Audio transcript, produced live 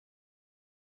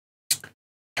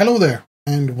Hello there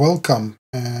and welcome.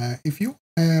 If you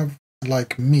have,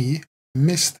 like me,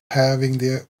 missed having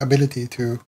the ability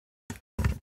to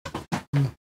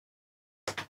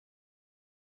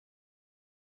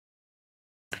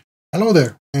Hello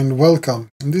there and welcome.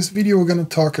 In this video we're going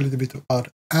to talk a little bit about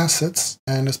assets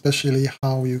and especially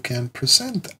how you can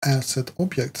present asset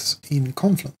objects in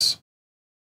Confluence.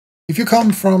 If you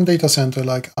come from data center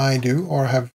like I do or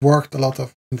have worked a lot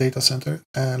of data center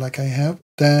like I have,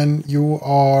 then you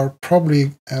are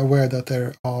probably aware that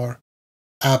there are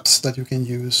apps that you can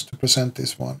use to present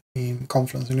this one in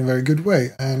Confluence in a very good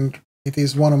way. And it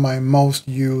is one of my most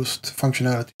used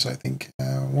functionalities, I think.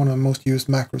 One of the most used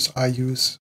macros I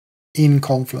use in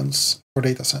Confluence for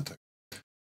data center.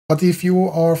 But if you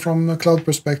are from a cloud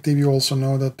perspective, you also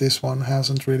know that this one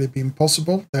hasn't really been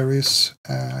possible. There is,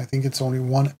 I think it's only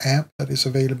one app that is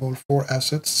available for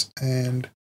assets, and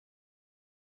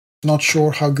not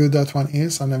sure how good that one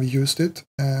is. I never used it.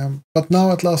 But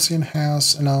now Atlassian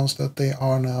has announced that they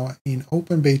are now in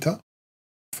open beta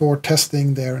for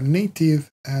testing their native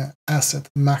asset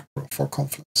macro for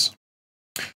Confluence.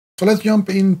 So let's jump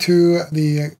into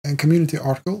the community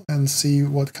article and see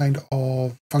what kind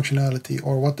of functionality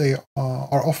or what they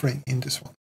are offering in this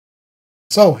one.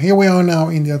 So here we are now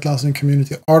in the Atlassian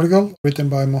community article written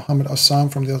by Mohammed Assam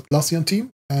from the Atlassian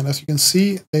team. And as you can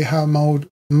see, they have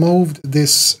moved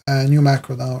this new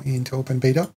macro now into open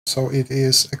beta. So it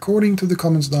is according to the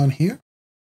comments down here.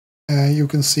 You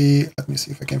can see, let me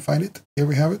see if I can find it. Here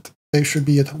we have it. They should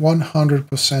be at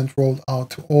 100% rolled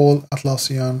out to all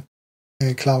Atlassian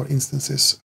cloud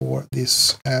instances for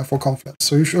this for Confluence.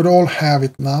 So you should all have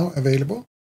it now available.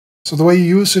 So the way you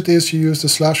use it is you use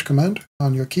the / command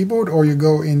on your keyboard, or you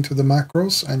go into the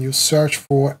macros and you search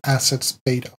for assets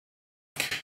beta.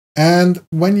 And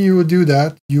when you do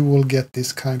that, you will get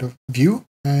this kind of view.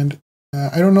 And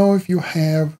I don't know if you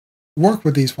have worked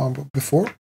with this one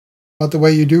before, but the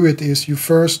way you do it is you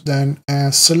first then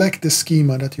select the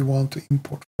schema that you want to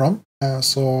import from.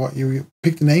 So you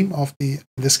pick the name of the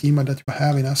schema that you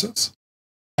have in assets.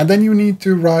 And then you need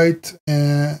to write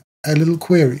a little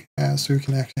query so you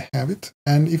can actually have it.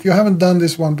 And if you haven't done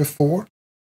this one before,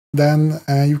 then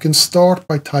you can start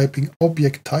by typing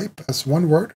object type as one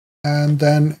word, and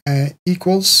then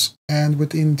equals, and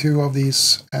within two of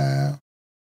these, what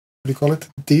do you call it?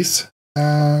 These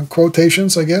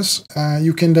quotations, I guess,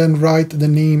 you can then write the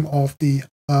name of the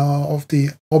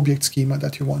object schema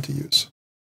that you want to use.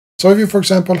 So if you, for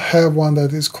example, have one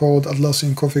that is called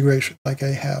Atlassian configuration, like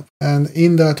I have, and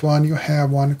in that one you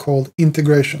have one called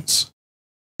integrations,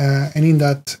 and in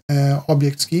that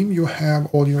object scheme you have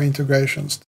all your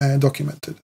integrations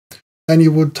documented. Then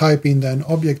you would type in then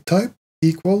object type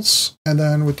equals, and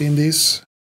then within these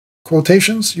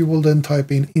quotations you will then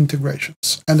type in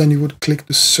integrations, and then you would click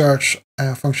the search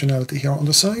functionality here on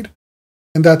the side,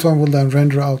 and that one will then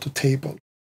render out a table.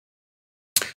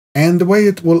 And the way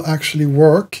it will actually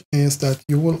work is that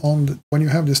you will, when you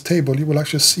have this table, you will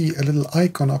actually see a little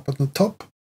icon up at the top,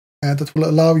 and that will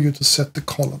allow you to set the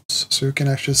columns. So you can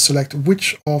actually select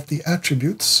which of the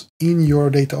attributes in your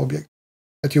data object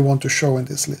that you want to show in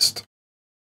this list.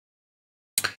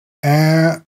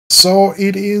 So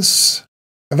it is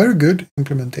a very good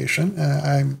implementation.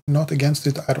 I'm not against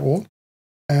it at all.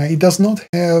 It does not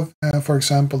have, for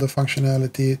example, the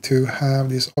functionality to have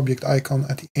this object icon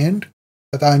at the end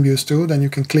that I'm used to. Then you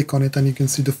can click on it and you can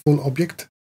see the full object.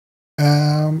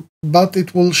 But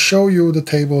it will show you the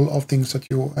table of things that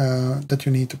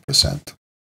you need to present.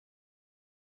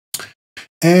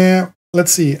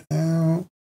 Let's see.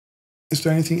 Is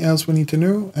there anything else we need to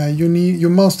know? You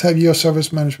must have Jira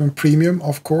Service Management Premium,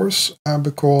 of course,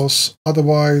 because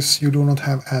otherwise you do not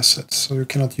have assets. So you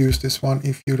cannot use this one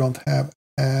if you don't have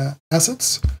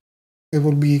assets. It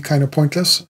will be kind of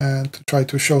pointless to try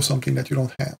to show something that you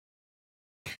don't have.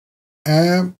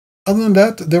 Other than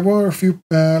that, there were a few,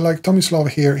 like Tomislav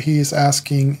here, he is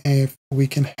asking if we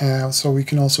can have, so we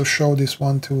can also show this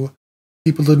one to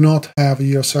people who do not have a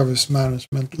Jira Service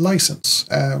Management license,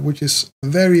 which is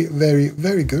very, very,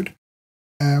 very good,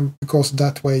 because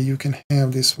that way you can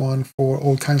have this one for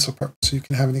all kinds of purposes. You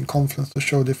can have it in Confluence to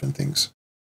show different things.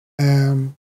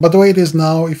 But the way it is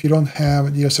now, if you don't have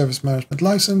a Jira Service Management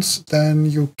license, then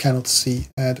you cannot see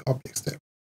the objects there.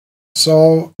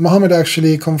 So Mohammed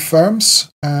actually confirms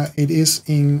it is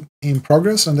in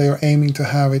progress, and they are aiming to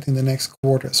have it in the next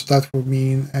quarter. So that would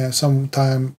mean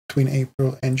sometime between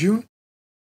April and June.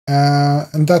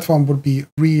 And that one would be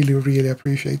really, really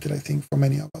appreciated, I think, for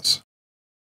many of us.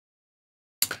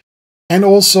 And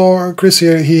also, Chris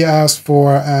here, he asked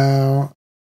for,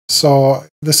 so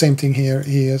the same thing here.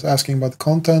 He is asking about the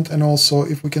content, and also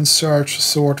if we can search,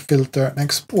 sort, filter, and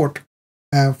export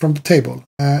from the table.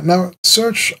 Now,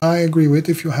 search, I agree with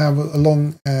if you have a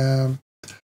long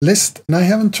list. And I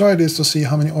haven't tried this to see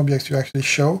how many objects you actually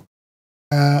show.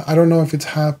 I don't know if it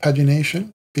has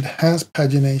pagination. If it has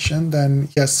pagination, then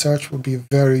yes, search would be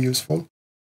very useful.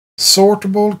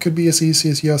 Sortable could be as easy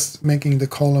as just making the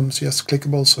columns just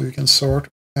clickable so you can sort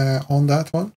on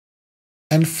that one.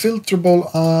 And filterable,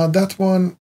 that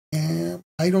one,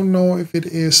 I don't know if it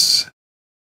is.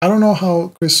 I don't know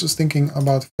how Chris was thinking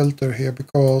about filter here,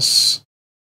 because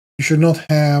you should not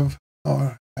have,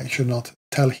 or I should not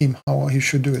tell him how he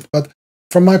should do it. But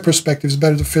from my perspective, it's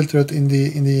better to filter it in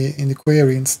the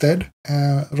query instead,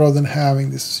 rather than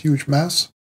having this huge mass.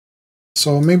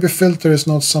 So maybe filter is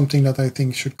not something that I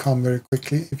think should come very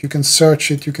quickly. If you can search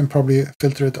it, you can probably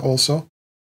filter it also.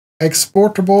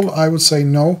 Exportable, I would say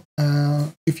no.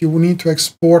 If you need to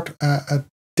export a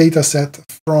data set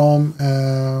from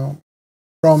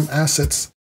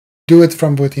assets, do it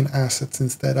from within assets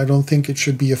instead. I don't think it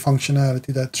should be a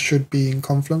functionality that should be in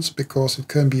Confluence, because it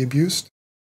can be abused.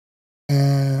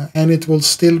 And it will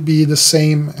still be the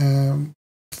same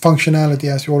functionality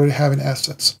as you already have in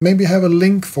assets. Maybe have a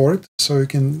link for it so you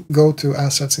can go to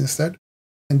assets instead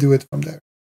and do it from there.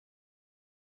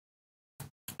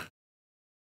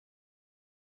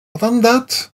 Other than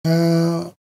that,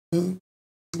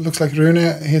 looks like Rune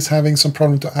is having some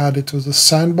problem to add it to the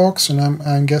sandbox, and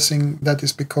I'm guessing that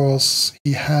is because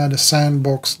he had a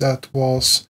sandbox that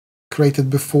was created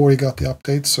before he got the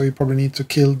update, so you probably need to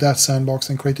kill that sandbox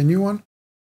and create a new one.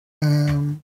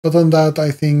 But on that,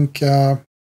 I think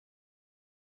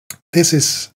this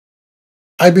is,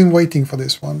 I've been waiting for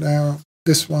this one.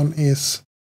 This one is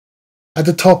at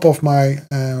the top of my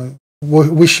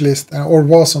wish list, or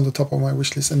was on the top of my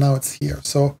wish list, and now it's here.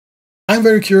 So I'm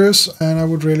very curious, and I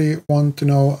would really want to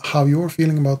know how you're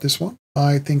feeling about this one.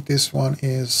 I think this one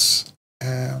is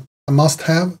a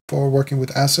must-have for working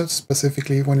with assets,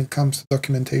 specifically when it comes to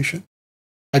documentation.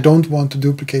 I don't want to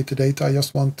duplicate the data. I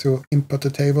just want to input the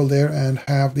table there and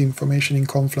have the information in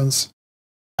Confluence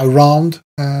around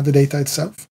the data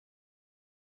itself.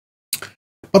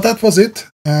 But that was it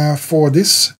for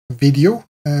this video.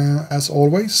 As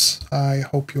always, I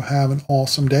hope you have an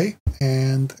awesome day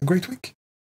and a great week.